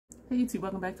Hey YouTube,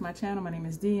 welcome back to my channel. My name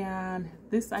is Dion.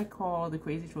 This I call the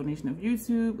crazy troll nation of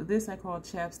YouTube. This I call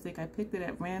chapstick. I picked it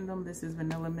at random. This is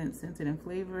vanilla mint scented and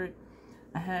flavored.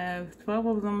 I have 12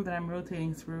 of them that I'm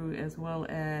rotating through, as well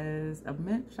as a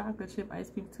mint chocolate chip ice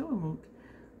cream Tillamook,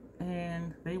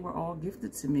 and they were all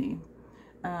gifted to me.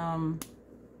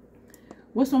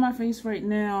 What's on my face right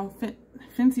now?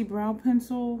 Fenty brow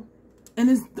pencil, and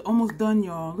it's almost done,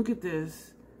 y'all. Look at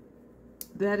this.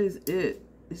 That is it.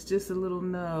 It's just a little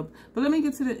nub. But let me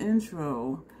get to the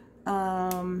intro.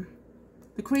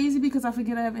 The crazy, because I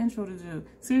forget I have intro to do.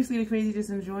 Seriously, the crazy,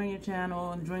 just enjoying your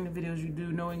channel, enjoying the videos you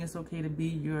do, knowing it's okay to be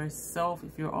yourself.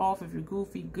 If you're off, if you're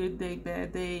goofy, good day,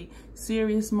 bad day,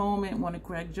 serious moment, want to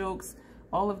crack jokes,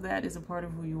 all of that is a part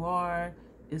of who you are.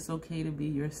 It's okay to be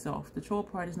yourself. The troll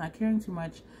part is not caring too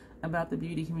much about the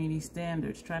beauty community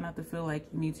standards. Try not to feel like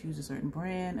you need to use a certain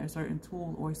brand, a certain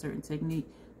tool, or a certain technique.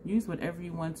 Use whatever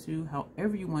you want to,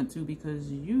 however you want to,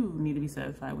 because you need to be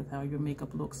satisfied with how your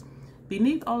makeup looks.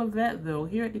 Beneath all of that, though,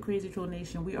 here at the Crazy Troll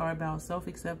Nation, we are about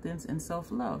self-acceptance and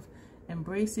self-love.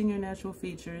 Embracing your natural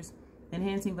features,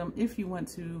 enhancing them if you want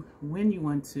to, when you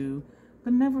want to,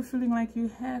 but never feeling like you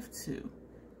have to.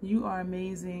 You are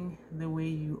amazing the way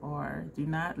you are. Do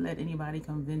not let anybody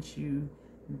convince you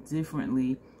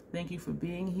differently. Thank you for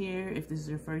being here. If this is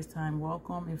your first time,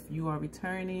 welcome. If you are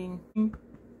returning,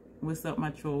 what's up, my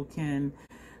troll Ken?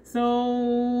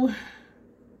 So,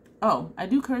 oh, I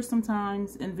do curse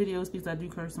sometimes in videos, because I do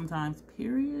curse sometimes,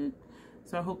 period.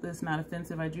 So I hope that's not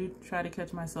offensive. I do try to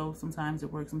catch myself. Sometimes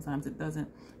it works, sometimes it doesn't.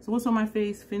 So what's on my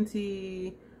face?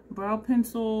 Fenty brow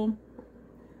pencil,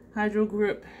 Hydro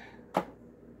Grip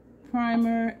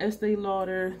primer, Estee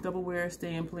Lauder double wear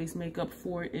stay in place makeup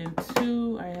 4 in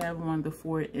 2. I have on the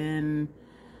 4 in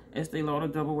Estee Lauder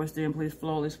double wear stay in place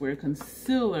flawless wear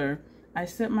concealer. I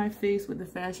set my face with the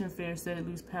Fashion Fair Set It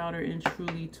Loose powder in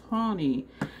Truly Tawny.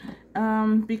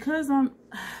 Because I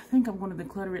think I'm going to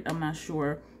declutter it, I'm not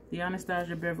sure. The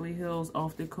Anastasia Beverly Hills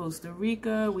off the Costa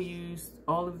Rica. We used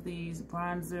all of these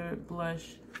bronzer,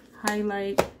 blush,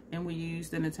 highlight, and we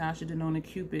used the Natasha Denona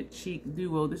Cupid Cheek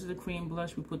Duo. This is a cream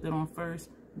blush. We put that on first,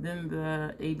 then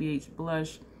the ABH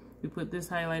blush. We put this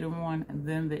highlighter on, and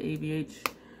then the ABH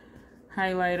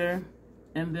highlighter,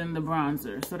 and then the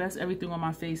bronzer. So that's everything on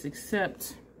my face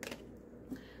except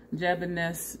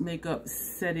Japonesque makeup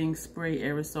setting spray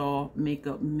aerosol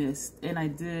makeup mist. And I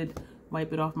did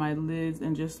wipe it off my lids,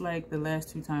 and just like the last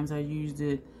 2 times I used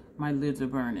it, my lids are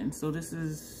burning. So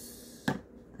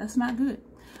that's not good.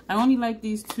 I only like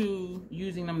these two,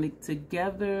 using them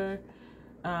together.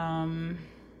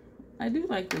 I do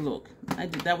like the look.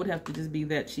 That would have to just be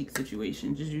that cheek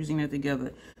situation, just using that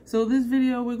together. So this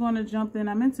video, we're going to jump in.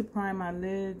 I meant to prime my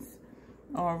lids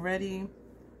already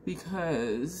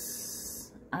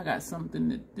because I got something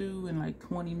to do in like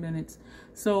 20 minutes.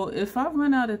 So if I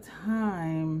run out of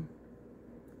time,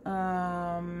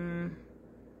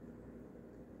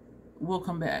 we'll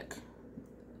come back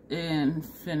and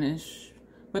finish.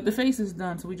 But the face is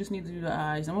done, so we just need to do the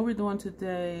eyes. And what we're doing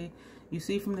today, you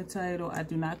see from the title, I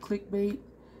do not clickbait.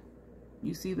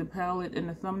 You see the palette in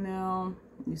the thumbnail.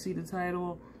 You see the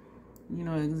title. You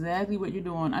know exactly what you're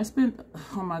doing. I spent,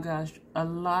 oh my gosh, a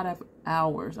lot of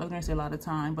hours. I was going to say a lot of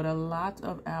time, but a lot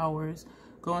of hours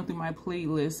going through my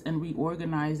playlist and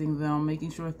reorganizing them,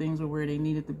 making sure things were where they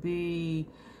needed to be,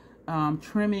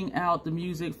 trimming out the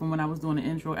music from when I was doing the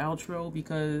intro, outro,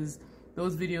 because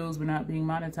those videos were not being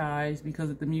monetized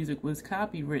because the music was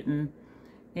copywritten.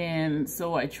 And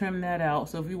so I trimmed that out.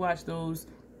 So if you watch those,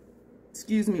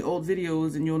 excuse me, old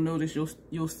videos, and you'll notice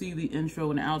you'll see the intro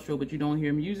and the outro, but you don't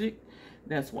hear music.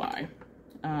 That's why.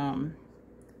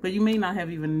 But you may not have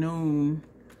even known,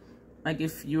 like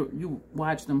if you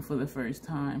watch them for the first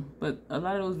time. But a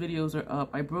lot of those videos are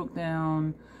up. I broke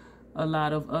down a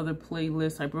lot of other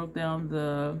playlists. I broke down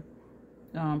the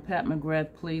Pat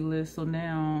McGrath playlist. So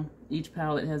now each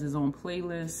palette has its own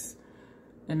playlist.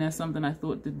 And that's something I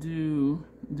thought to do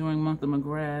during month of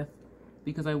McGrath,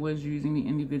 because I was using the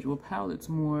individual palettes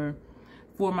more.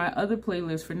 For my other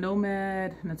playlist, for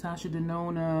Nomad, Natasha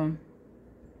Denona,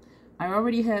 I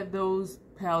already had those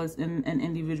palettes in an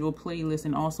individual playlist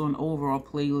and also an overall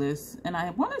playlist. And I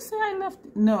want to say I left,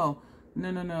 no.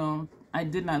 I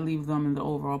did not leave them in the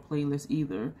overall playlist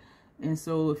either. And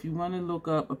so if you want to look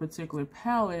up a particular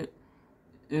palette,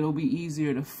 it'll be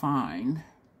easier to find.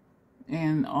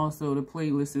 And also the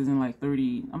playlist is in like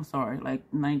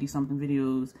 90 something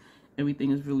videos.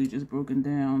 Everything is really just broken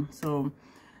down. So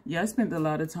yeah, I spent a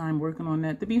lot of time working on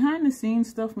that. The behind the scenes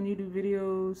stuff when you do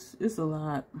videos, it's a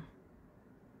lot.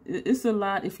 It's a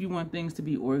lot if you want things to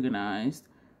be organized.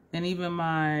 And even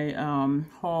my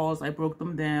hauls, I broke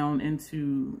them down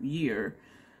into year.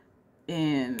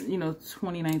 in, you know,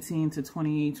 2019 to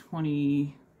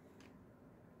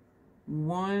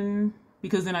 2021,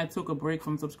 because then I took a break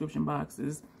from subscription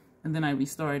boxes and then I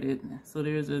restarted. So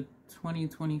there's a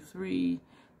 2023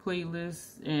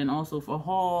 playlist, and also for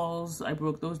hauls, I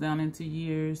broke those down into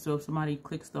years. So if somebody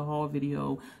clicks the haul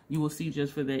video, you will see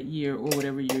just for that year or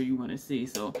whatever year you want to see.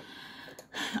 So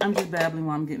I'm just babbling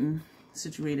while I'm getting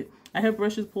situated. I have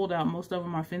brushes pulled out. Most of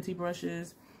them are Fenty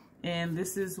brushes, and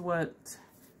this is what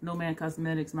Nomad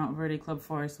Cosmetics Monteverde Club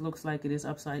Farce looks like. It is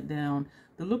upside down.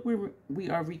 The look we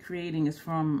are recreating is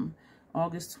from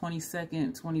August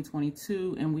 22nd,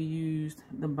 2022, and we used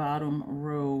the bottom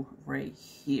row right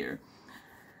here.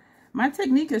 My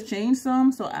technique has changed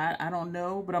some, so I don't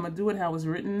know, but I'm going to do it how it's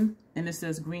written. And it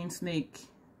says green snake.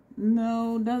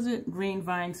 No, does it? Green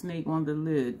vine snake on the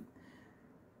lid.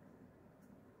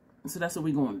 So that's what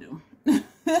we're going to do.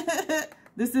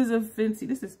 This is a Fenty.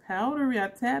 This is powdery. I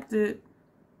tapped it.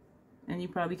 And you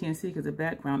probably can't see because the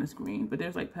background is green. But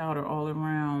there's like powder all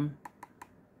around.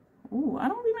 Ooh, I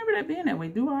don't remember that being that way,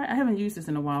 do I? I haven't used this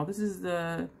in a while. This is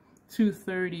the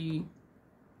 230.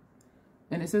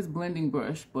 And it says blending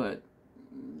brush, but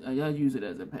I use it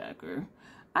as a packer.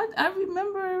 I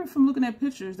remember from looking at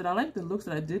pictures that I like the looks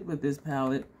that I did with this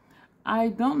palette. I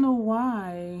don't know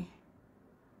why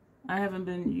I haven't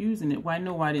been using it. Well, I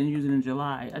know why I didn't use it in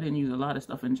July. I didn't use a lot of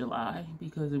stuff in July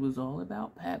because it was all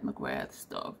about Pat McGrath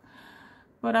stuff.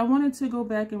 But I wanted to go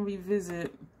back and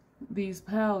revisit these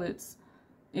palettes.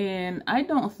 And I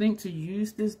don't think to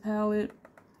use this palette,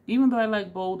 even though I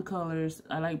like bold colors,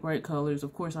 I like bright colors.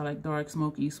 Of course, I like dark,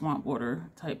 smoky, swamp water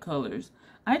type colors.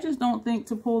 I just don't think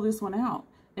to pull this one out.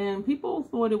 And people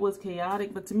thought it was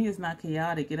chaotic, but to me, it's not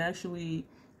chaotic. It actually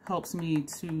helps me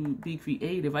to be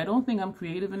creative. I don't think I'm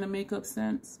creative in the makeup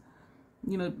sense.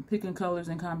 You know, picking colors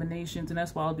and combinations. And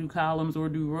that's why I'll do columns or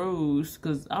do rows,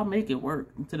 because I'll make it work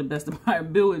to the best of my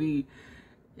ability.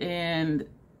 And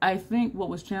I think what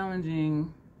was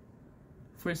challenging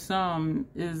for some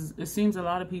is it seems a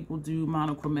lot of people do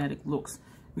monochromatic looks.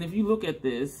 And if you look at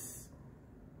this,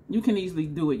 you can easily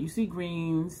do it. You see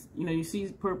greens, you know, you see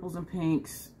purples and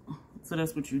pinks, so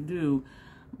that's what you do.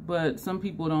 But some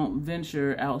people don't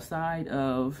venture outside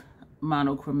of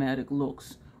monochromatic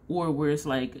looks, or where it's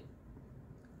like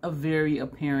a very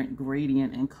apparent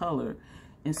gradient in color.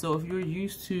 And so if you're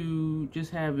used to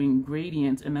just having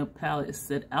gradients and a palette is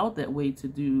set out that way to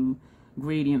do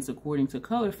gradients according to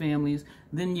color families,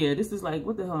 then yeah, this is like,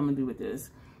 what the hell am I gonna do with this?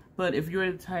 But if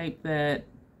you're the type that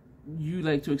you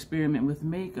like to experiment with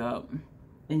makeup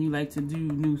and you like to do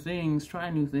new things, try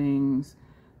new things,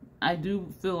 I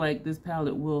do feel like this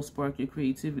palette will spark your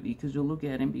creativity, because you'll look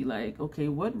at it and be like, okay,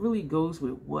 what really goes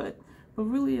with what? But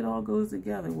really it all goes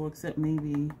together, well, except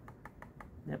maybe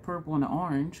that purple and the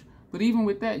orange. But even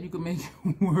with that, you can make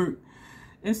it work.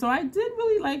 And so I did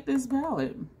really like this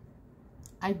palette.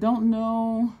 I don't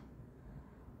know.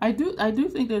 I do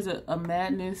think there's a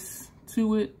madness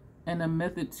to it and a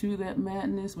method to that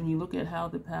madness when you look at how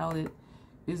the palette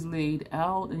is laid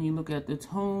out and you look at the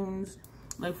tones.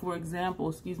 Like, for example,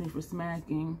 excuse me for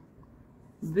smacking,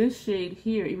 this shade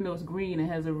here, even though it's green, it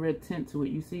has a red tint to it.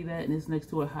 You see that? And it's next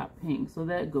to a hot pink. So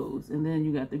that goes. And then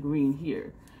you got the green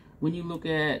here. When you look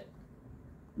at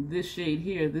this shade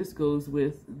here, this goes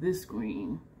with this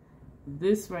green.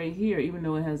 This right here, even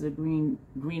though it has a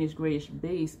greenish grayish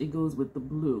base, it goes with the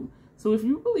blue. So if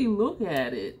you really look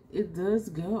at it, it does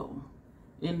go.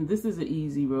 And this is an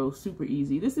easy row, super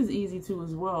easy. This is easy too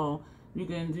as well. You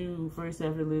can do first half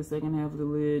of the lid, second half of the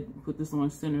lid, put this on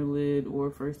center lid, or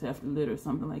first half of the lid, or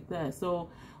something like that. So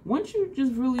once you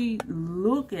just really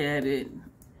look at it,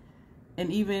 and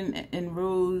even in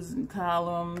rows and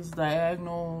columns,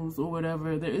 diagonals, or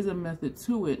whatever, there is a method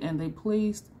to it. And they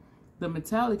placed the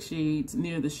metallic shades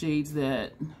near the shades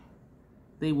that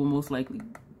they will most likely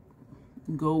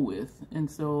go with.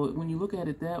 And so when you look at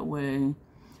it that way,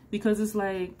 because it's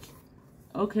like,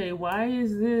 okay, why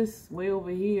is this way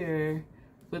over here,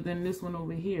 but then this one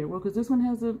over here? Well, because this one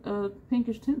has a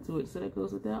pinkish tint to it, so that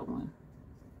goes with that one.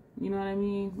 You know what I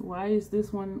mean? Why is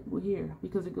this one here?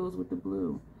 Because it goes with the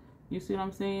blue. You see what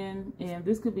I'm saying? And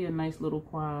this could be a nice little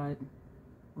quad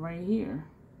right here.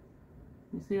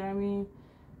 You see what I mean?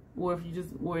 Or if you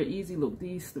just, or an easy look,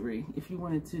 these three, if you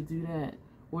wanted to do that.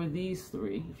 Or these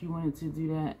three, if you wanted to do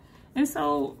that. And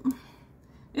so,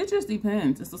 it just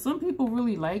depends. And so some people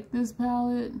really like this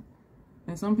palette.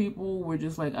 And some people were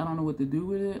just like, I don't know what to do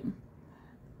with it.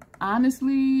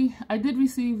 Honestly, I did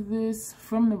receive this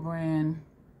from the brand.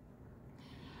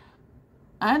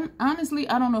 Honestly,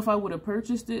 I don't know if I would have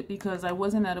purchased it, because I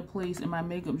wasn't at a place in my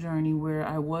makeup journey where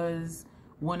I was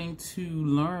wanting to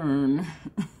learn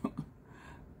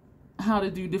how to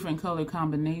do different color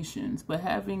combinations. But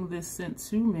having this sent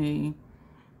to me,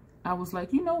 I was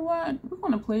like, you know what? We're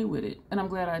going to play with it. And I'm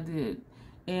glad I did.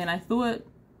 And I thought,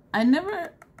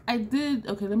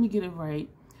 okay, let me get it right.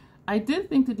 I did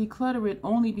think to declutter it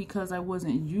only because I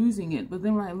wasn't using it. But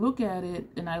then when I look at it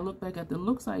and I look back at the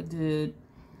looks I did,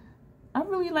 I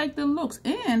really like the looks.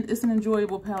 And it's an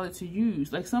enjoyable palette to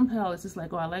use. Like some palettes, it's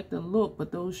like, oh, I like the look.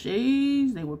 But those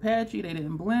shades, they were patchy. They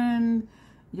didn't blend.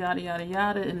 Yada, yada,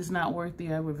 yada. And it's not worth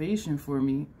the aggravation for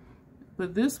me.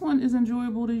 But this one is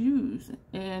enjoyable to use.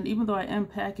 And even though I am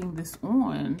packing this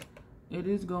on, it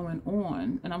is going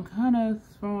on. And I'm kind of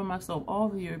throwing myself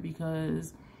off here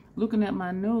because looking at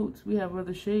my notes, we have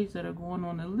other shades that are going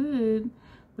on the lid,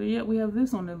 but yet we have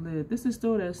this on the lid. This is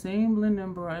still that same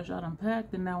blending brush I done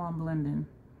packed and now I'm blending.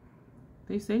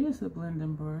 They say it's a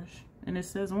blending brush and it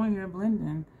says on here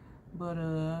blending, but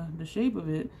the shape of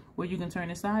it, where you can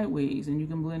turn it sideways and you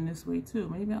can blend this way too.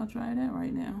 Maybe I'll try that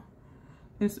right now.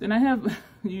 And I have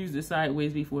used it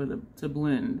sideways before to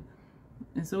blend.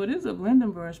 And so it is a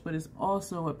blending brush, but it's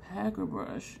also a packer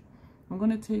brush. I'm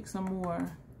going to take some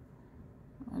more.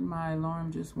 And my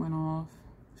alarm just went off.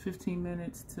 15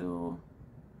 minutes till,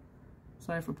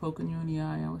 sorry for poking you in the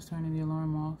eye, I was turning the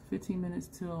alarm off. 15 minutes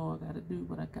till I gotta do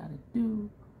what I gotta do.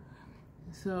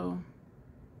 So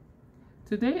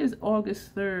today is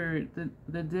August 3rd,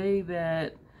 the day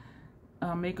that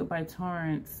Makeup by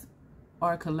Torrance,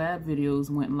 our collab videos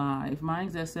went live.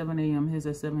 Mine's at 7 a.m., his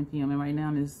at 7 p.m. and right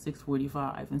now it's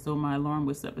 6:45. And so my alarm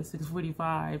was set at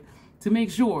 6:45 to make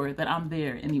sure that I'm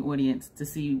there in the audience to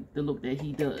see the look that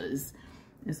he does.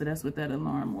 And so that's what that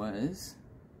alarm was.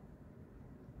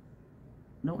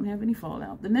 Don't have any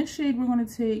fallout. The next shade we're going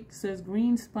to take says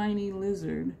Green Spiny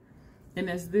Lizard. And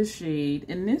that's this shade.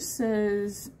 And this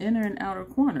says Inner and Outer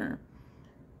Corner.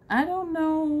 I don't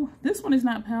know. This one is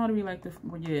not powdery like the,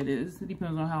 well, yeah, it is. It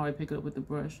depends on how I pick it up with the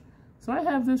brush. So I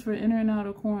have this for Inner and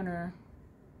Outer Corner.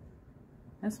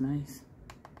 That's nice.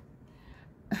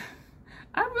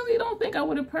 I really don't think I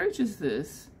would have purchased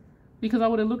this because I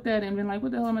would have looked at it and been like,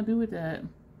 what the hell am I gonna do with that?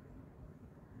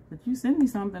 But you send me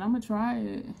something, I'm gonna try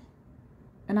it.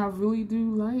 And I really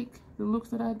do like the looks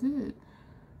that I did.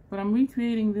 But I'm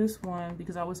recreating this one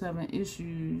because I was having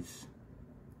issues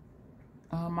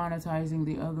monetizing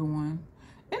the other one.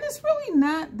 And it's really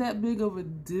not that big of a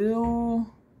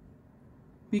deal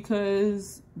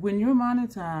because when you're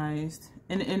monetized,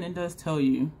 and it does tell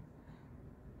you,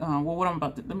 well, what I'm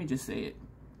about to, let me just say it.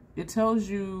 It tells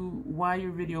you why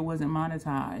your video wasn't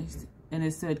monetized. And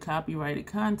it said copyrighted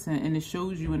content, and it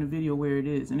shows you in the video where it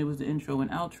is. And it was the intro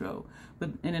and outro.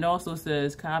 And it also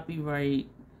says copyright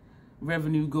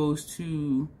revenue goes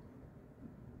to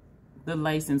the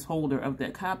license holder of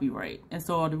that copyright. And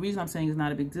so the reason I'm saying it's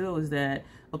not a big deal is that,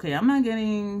 okay, I'm not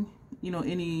getting, you know,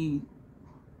 any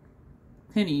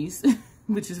pennies,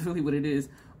 which is really what it is,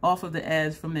 off of the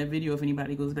ads from that video if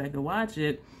anybody goes back to watch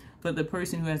it. But the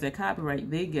person who has that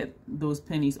copyright, they get those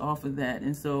pennies off of that.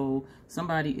 And so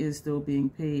somebody is still being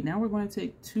paid. Now we're going to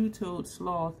take Two-Toed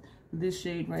Sloth, this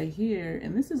shade right here.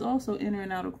 And this is also Inner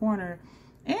and Outer Corner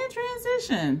and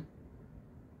Transition.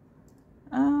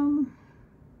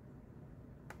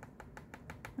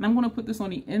 And I'm going to put this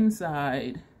on the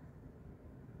inside.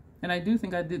 And I do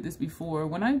think I did this before.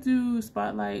 When I do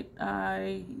spotlight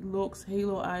eye looks,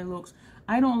 halo eye looks,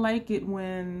 I don't like it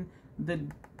when the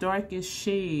darkest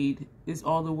shade is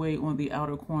all the way on the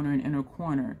outer corner and inner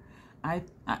corner.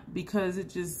 Because it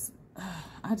just,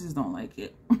 I just don't like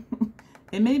it.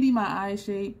 It may be my eye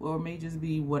shape or it may just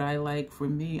be what I like for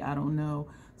me. I don't know.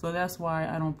 So that's why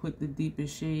I don't put the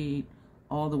deepest shade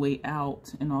all the way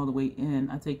out and all the way in.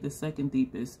 I take the second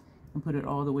deepest and put it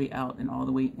all the way out and all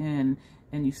the way in.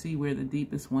 And you see where the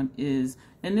deepest one is.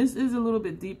 And this is a little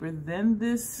bit deeper than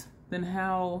this, than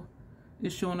how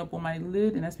it's showing up on my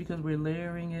lid. And that's because we're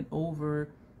layering it over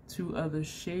 2 other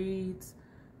shades.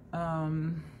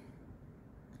 And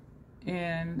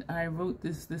I wrote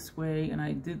this way, and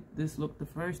I did this look the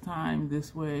first time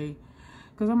this way.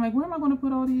 Because I'm like, where am I going to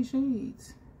put all these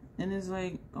shades? And there's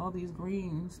like all these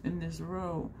greens in this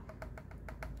row.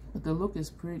 But the look is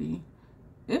pretty.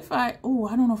 If I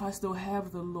don't know if I still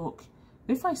have the look.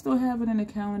 If I still have it in the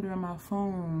calendar on my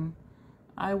phone,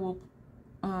 I will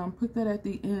put that at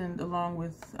the end along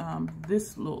with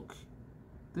this look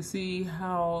to see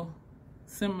how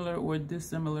similar or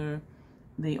dissimilar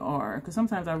they are. Because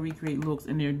sometimes I recreate looks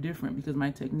and they're different because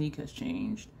my technique has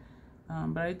changed.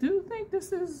 But I do think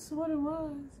this is what it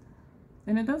was.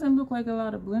 And it doesn't look like a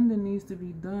lot of blending needs to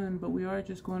be done, but we are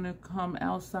just going to come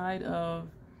outside of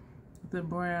the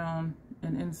brown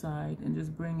and inside and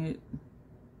just bring it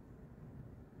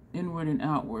inward and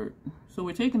outward. So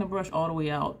we're taking the brush all the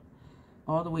way out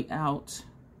all the way out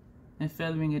and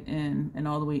feathering it in, and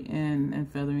all the way in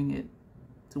and feathering it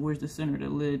towards the center of the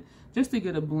lid, just to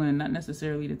get a blend, not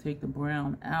necessarily to take the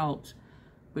brown out,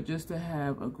 but just to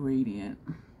have a gradient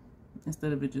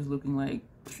instead of it just looking like,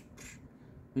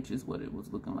 which is what it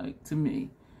was looking like to me.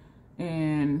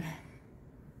 And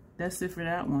that's it for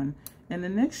that one. And the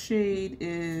next shade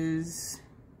is,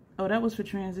 oh, that was for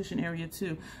transition area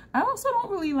too. I also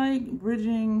don't really like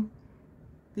bridging.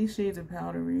 These shades are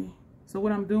powdery. So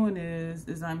what I'm doing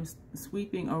is I'm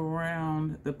sweeping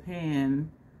around the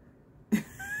pan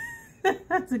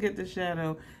to get the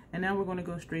shadow. And now we're going to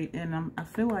go straight in. I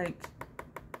feel like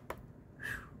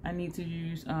I need to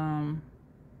use a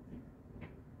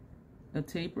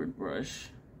tapered brush,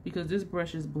 because this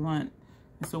brush is blunt.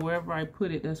 And so wherever I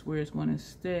put it, that's where it's going to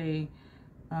stay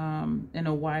in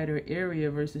a wider area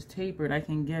versus tapered. I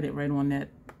can get it right on that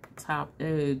top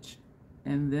edge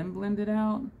and then blend it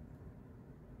out.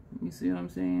 You see what I'm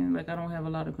saying? Like, I don't have a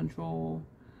lot of control,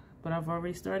 but I've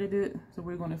already started it, so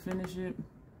we're going to finish it.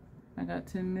 I got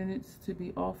 10 minutes to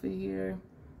be off of here.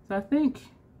 So I think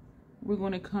we're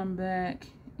going to come back,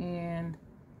 and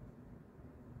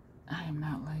I am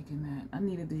not liking that. I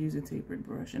needed to use a tapered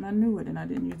brush, and I knew it, and I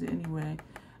didn't use it anyway.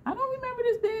 I don't remember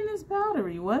this being this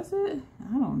powdery, was it?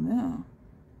 I don't know.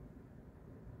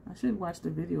 I should watch the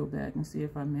video back and see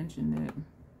if I mentioned it.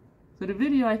 So the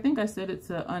video, I think I said it's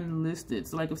unlisted.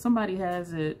 So like if somebody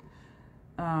has it,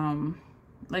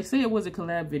 like say it was a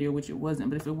collab video, which it wasn't,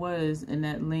 but if it was, and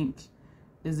that link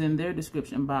is in their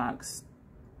description box,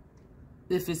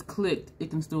 if it's clicked, it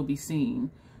can still be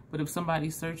seen. But if somebody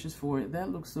searches for it, that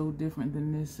looks so different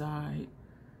than this side.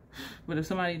 But if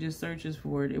somebody just searches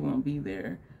for it, it won't be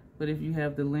there. But if you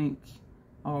have the link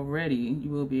already, you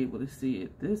will be able to see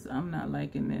it. This, I'm not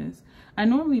liking this. I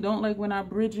normally don't like when I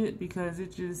bridge it, because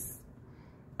it just,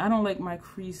 I don't like my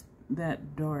crease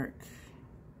that dark.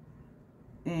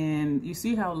 And you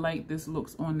see how light this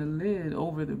looks on the lid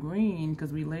over the green,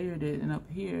 because we layered it, and up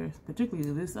here,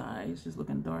 particularly this eye, it's just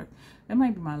looking dark. That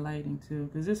might be my lighting too,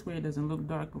 because this way it doesn't look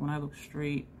dark, but when I look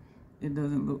straight, it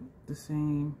doesn't look the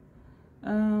same.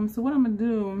 So what I'm gonna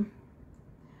do,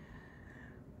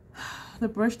 the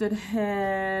brush that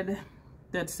had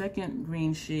that second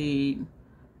green shade,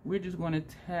 we're just gonna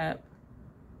tap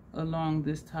along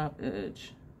this top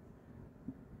edge,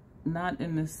 not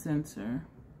in the center,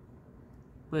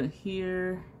 but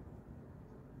here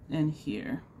and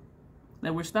here.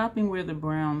 Now we're stopping where the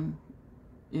brown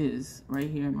is, right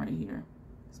here and right here.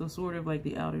 So sort of like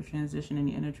the outer transition and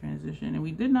the inner transition. And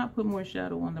we did not put more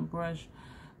shadow on the brush,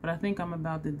 but I think I'm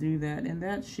about to do that. And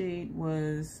that shade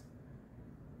was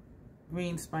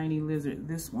Green Spiny Lizard,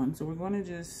 this one. So we're gonna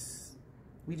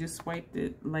we just swiped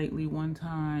it lightly one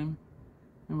time,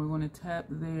 and we're gonna tap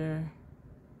there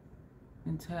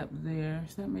and tap there.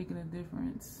 Is that making a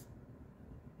difference?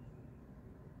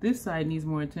 This side needs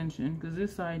more attention, because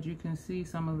this side you can see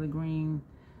some of the green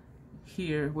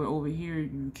here, where over here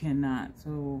you cannot.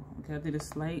 So okay, I did a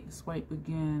slight swipe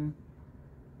again,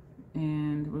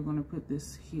 and we're going to put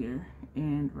this here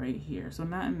and right here, so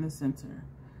not in the center.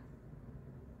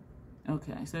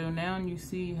 Okay, so now you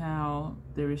see how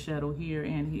there is shadow here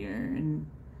and here, and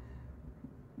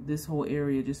this whole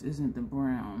area just isn't the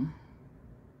brown.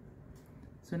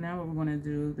 So now what we're going to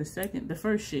do, the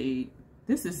first shade.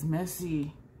 This is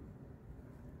messy.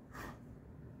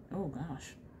 Oh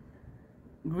gosh.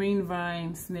 Green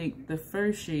Vine Snake, the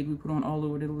first shade we put on all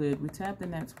over the lid. We tapped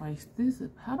in that twice.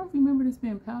 I don't remember this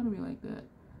being powdery like that.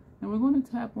 And we're going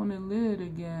to tap on the lid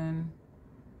again,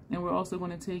 and we're also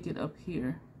going to take it up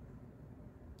here.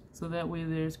 So that way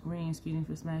there's green speeding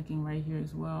for smacking right here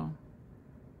as well.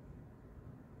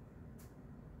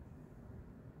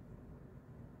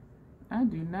 I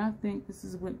do not think this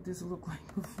is what this looked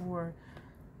like before.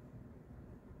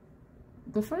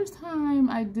 The first time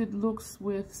I did looks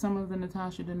with some of the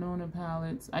Natasha Denona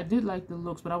palettes, I did like the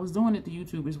looks, but I was doing it the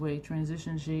YouTuber's way.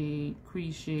 Transition shade,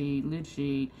 crease shade, lid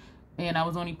shade. And I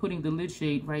was only putting the lid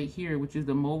shade right here, which is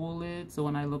the mobile lid. So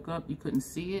when I look up, you couldn't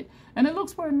see it. And it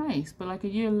looks were nice. But like a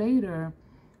year later,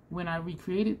 when I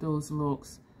recreated those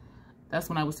looks, that's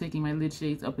when I was taking my lid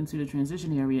shades up into the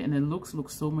transition area. And the looks look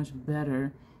so much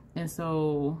better. And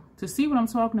so to see what I'm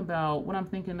talking about, what I'm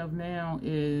thinking of now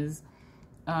is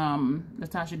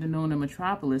Natasha Denona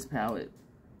Metropolis palette.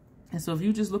 And so if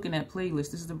you're just looking at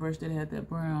playlist, this is the brush that had that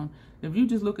brown. If you're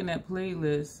just looking at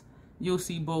playlist, you'll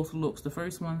see both looks. The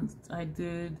first ones I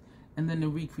did, and then the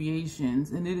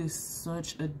recreations. And it is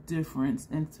such a difference.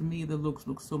 And to me, the looks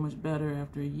look so much better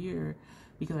after a year,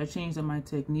 because I changed up my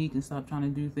technique and stopped trying to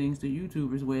do things the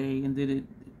YouTuber's way and did it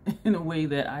in a way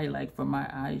that I like for my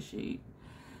eye shape.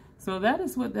 So that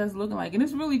is what that's looking like. And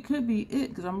this really could be it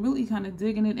because I'm really kind of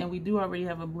digging it. And we do already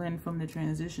have a blend from the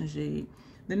transition shade.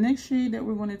 The next shade that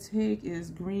we're going to take is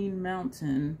Green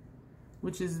Mountain,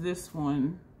 which is this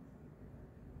one.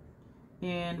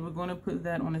 And we're going to put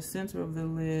that on the center of the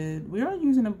lid. We are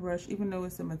using a brush, even though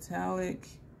it's a metallic.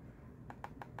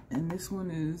 And this one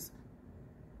is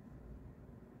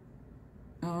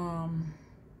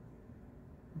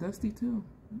dusty too.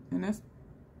 And that's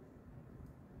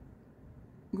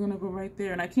gonna go right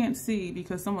there. And I can't see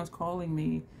because someone's calling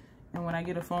me, and when I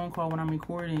get a phone call when I'm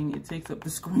recording, it takes up the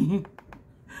screen.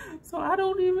 So I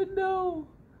don't even know.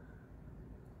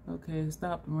 Okay, it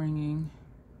stopped ringing,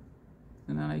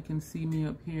 and now they can see me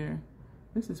up here.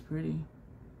 This is pretty.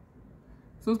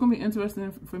 So it's gonna be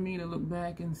interesting for me to look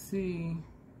back and see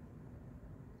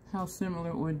how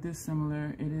similar or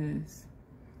dissimilar it is.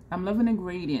 I'm loving the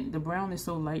gradient. The brown is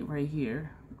so light right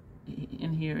here,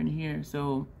 in here, and here.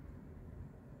 So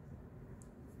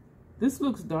this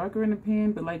looks darker in the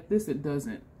pan, but like this, it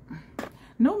doesn't.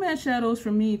 Nomad shadows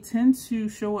for me tend to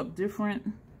show up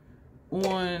different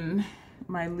on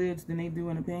my lids than they do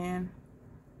in the pan.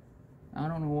 I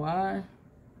don't know why.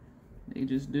 They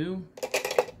just do.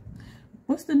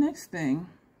 What's the next thing?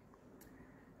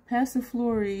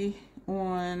 Passiflora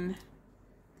on,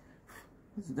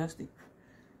 this is dusty.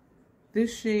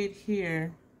 This shade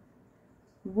here.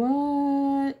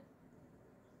 What?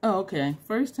 Oh, okay.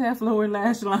 First half lower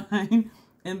lash line,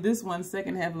 and this one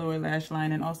second half lower lash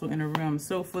line, and also inner rim.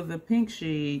 So for the pink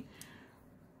shade,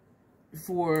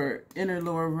 for inner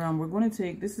lower rim, we're going to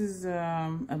take, this is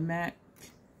a MAC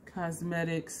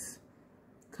Cosmetics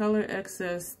Color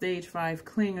Excess Stage 5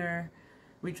 Clinger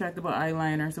Retractable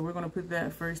Eyeliner. So we're going to put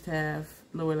that first half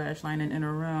lower lash line and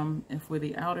inner rim, and for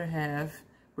the outer half,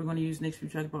 we're going to use NYX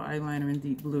Retractable Eyeliner in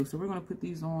deep blue. So we're going to put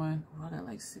these on. Oh, I got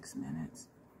like 6 minutes.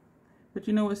 But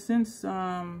you know what, since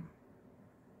the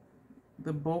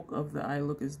bulk of the eye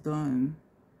look is done,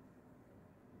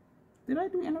 did I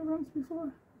do inner rims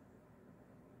before?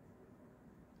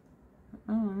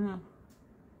 I don't know.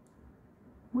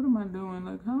 What am I doing?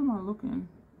 Like, how am I looking?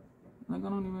 Like, I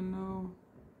don't even know.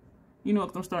 You know,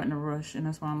 I'm starting to rush, and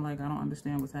that's why I'm like, I don't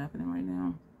understand what's happening right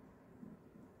now.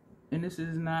 And this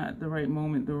is not the right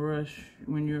moment to rush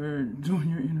when you're doing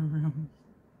your inner rims.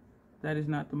 That is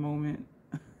not the moment.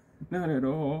 Not at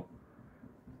all.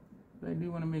 But I do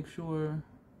want to make sure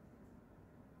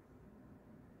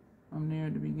I'm there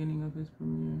at the beginning of his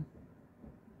premiere.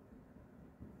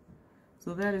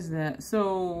 So that is that.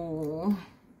 So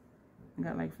I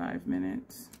got like 5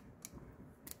 minutes.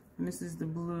 And this is the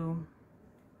blue.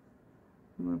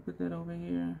 I'm going to put that over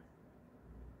here.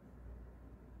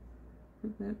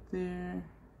 Put that there.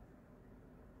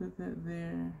 Put that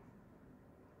there.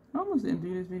 I almost didn't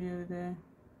do this video today.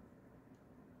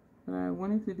 But I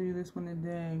wanted to do this one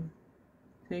today.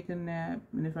 Take a nap,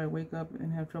 and if I wake up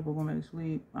and have trouble going back to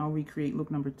sleep, I'll recreate look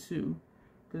number 2.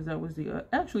 Because that was the,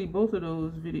 actually both of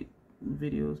those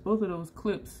both of those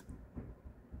clips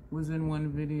was in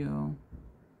one video.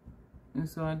 And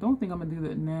so I don't think I'm going to do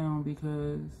that now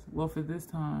because, well, for this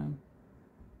time,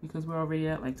 because we're already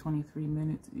at like 23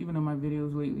 minutes, even though my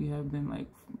videos lately have been like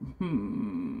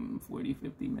 40,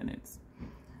 50 minutes.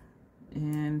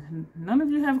 And none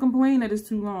of you have complained that it's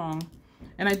too long.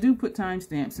 And I do put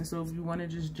timestamps, and so if you want to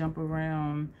just jump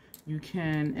around, you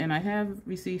can. And I have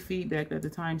received feedback that the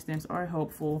timestamps are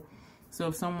helpful. So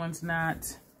if someone's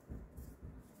not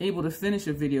able to finish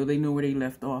a video, they know where they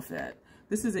left off at.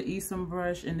 This is an Esom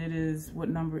brush, and it is, what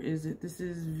number is it? This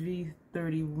is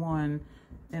V31,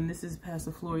 and this is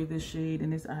Passiflora, this shade,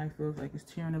 and this eye feels like it's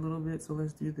tearing a little bit, so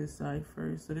let's do this side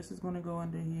first. So this is going to go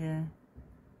under here.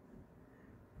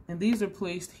 And these are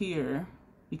placed here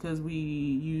because we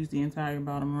use the entire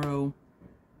bottom row.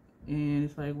 And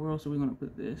it's like, where else are we going to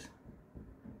put this?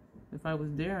 If I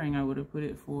was daring, I would have put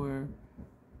it for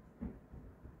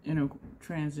inner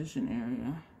transition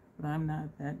area. But I'm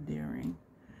not that daring.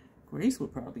 Grace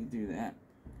would probably do that.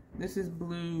 This is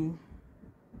Blue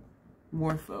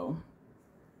Morpho.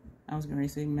 I was going to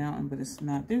say Mountain, but it's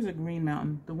not. There's a Green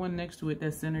Mountain. The one next to it,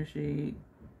 that center shade,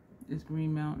 is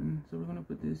Green Mountain. So we're going to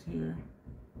put this here.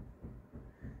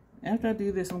 After I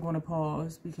do this, I'm going to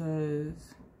pause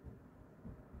because,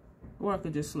 or I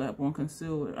could just slap on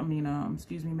concealer,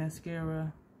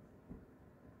 mascara,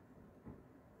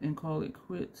 and call it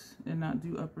quits and not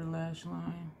do upper lash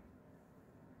line.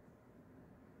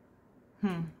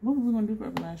 What were we going to do for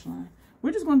upper lash line?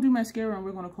 We're just going to do mascara and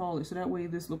we're going to call it, so that way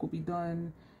this look will be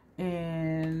done.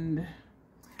 And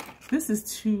this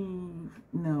is too,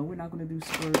 no, we're not going to do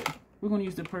skirt. We're going to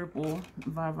use the purple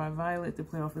Violet to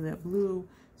play off of that blue.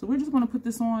 So we're just going to put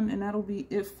this on, and that'll be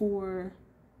it for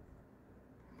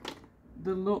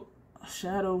the look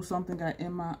shadow something got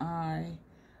in my eye.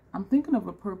 I'm thinking of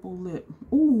a purple lip.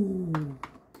 Ooh.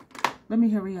 Let me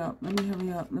hurry up. Let me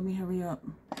hurry up. Let me hurry up.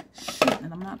 Shit.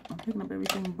 And I'm picking up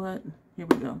everything, but here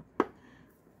we go.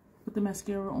 Put the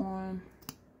mascara on.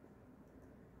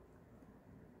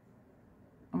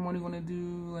 I'm only going to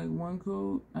do like one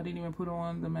coat. I didn't even put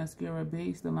on the mascara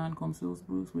base, the Lancome Silk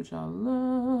Spruce, which I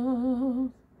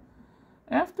love.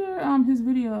 After his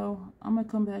video, I'm going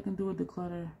to come back and do a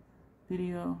declutter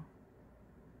video.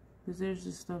 Because there's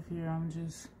just stuff here I'm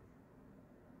just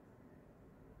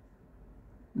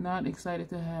not excited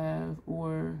to have,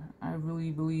 or I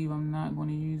really believe I'm not going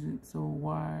to use it. So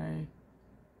why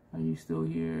are you still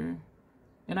here?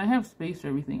 And I have space for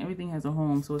everything. Everything has a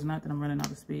home, so it's not that I'm running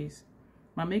out of space.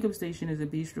 My makeup station is a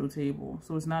bistro table,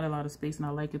 so it's not a lot of space, and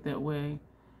I like it that way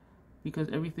because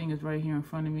everything is right here in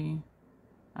front of me.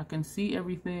 I can see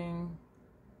everything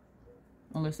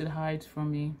unless it hides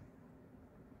from me.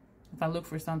 If I look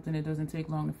for something, it doesn't take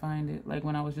long to find it. Like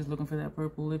when I was just looking for that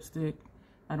purple lipstick,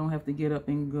 I don't have to get up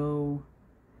and go,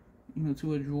 you know,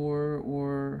 to a drawer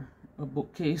or a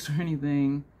bookcase or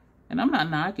anything. And I'm not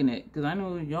knocking it because I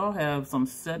know y'all have some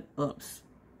setups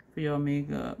for your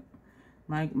makeup.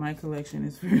 My collection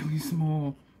is fairly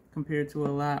small compared to a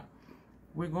lot.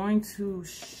 We're going to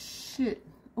shit.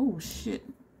 Oh, shit.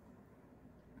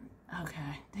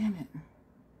 Okay, damn it.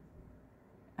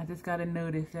 I just got to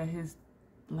notice that his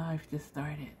live just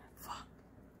started. Fuck.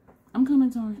 I'm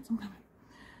coming, Torrance. I'm coming.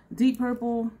 Deep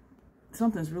purple.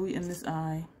 Something's really in this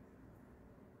eye.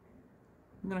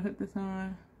 I'm going to hook this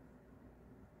on.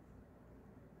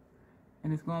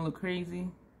 And it's going to look crazy.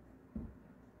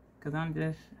 Because I'm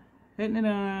just hitting it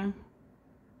on.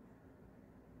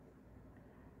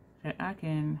 So I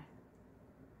can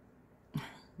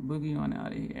boogie on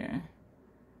out of here.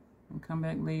 And come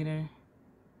back later.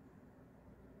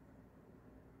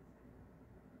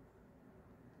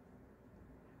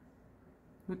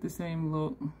 With the same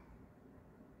look.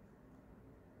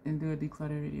 And do a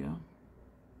declutter video.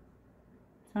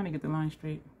 Trying to get the line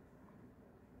straight.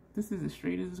 This is as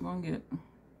straight as it's gonna get.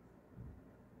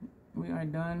 We are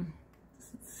done.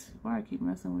 Why I keep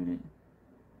messing with it?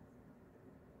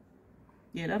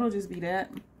 Yeah, that'll just be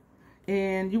that.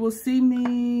 And you will see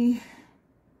me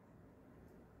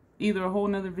either a whole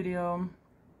nother video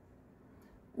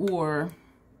or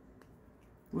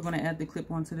we're gonna add the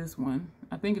clip onto this one.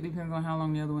 I think it depends on how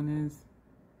long the other one is.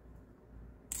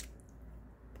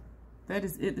 That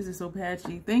is it. This is so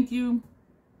patchy. Thank you.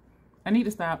 I need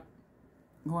to stop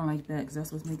going like that because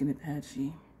that's what's making it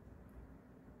patchy.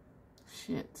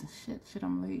 Shit,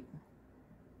 I'm late.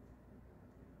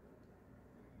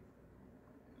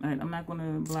 Alright, I'm not going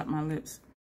to blot my lips.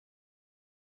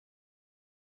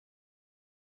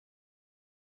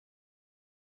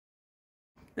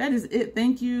 That is it.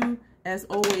 Thank you. As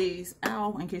always,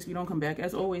 ow, in case we don't come back,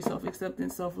 as always,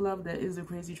 self-acceptance, self-love, that is the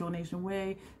Crazy Troll Nation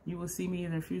way. You will see me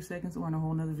in a few seconds or in a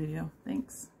whole nother video.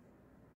 Thanks.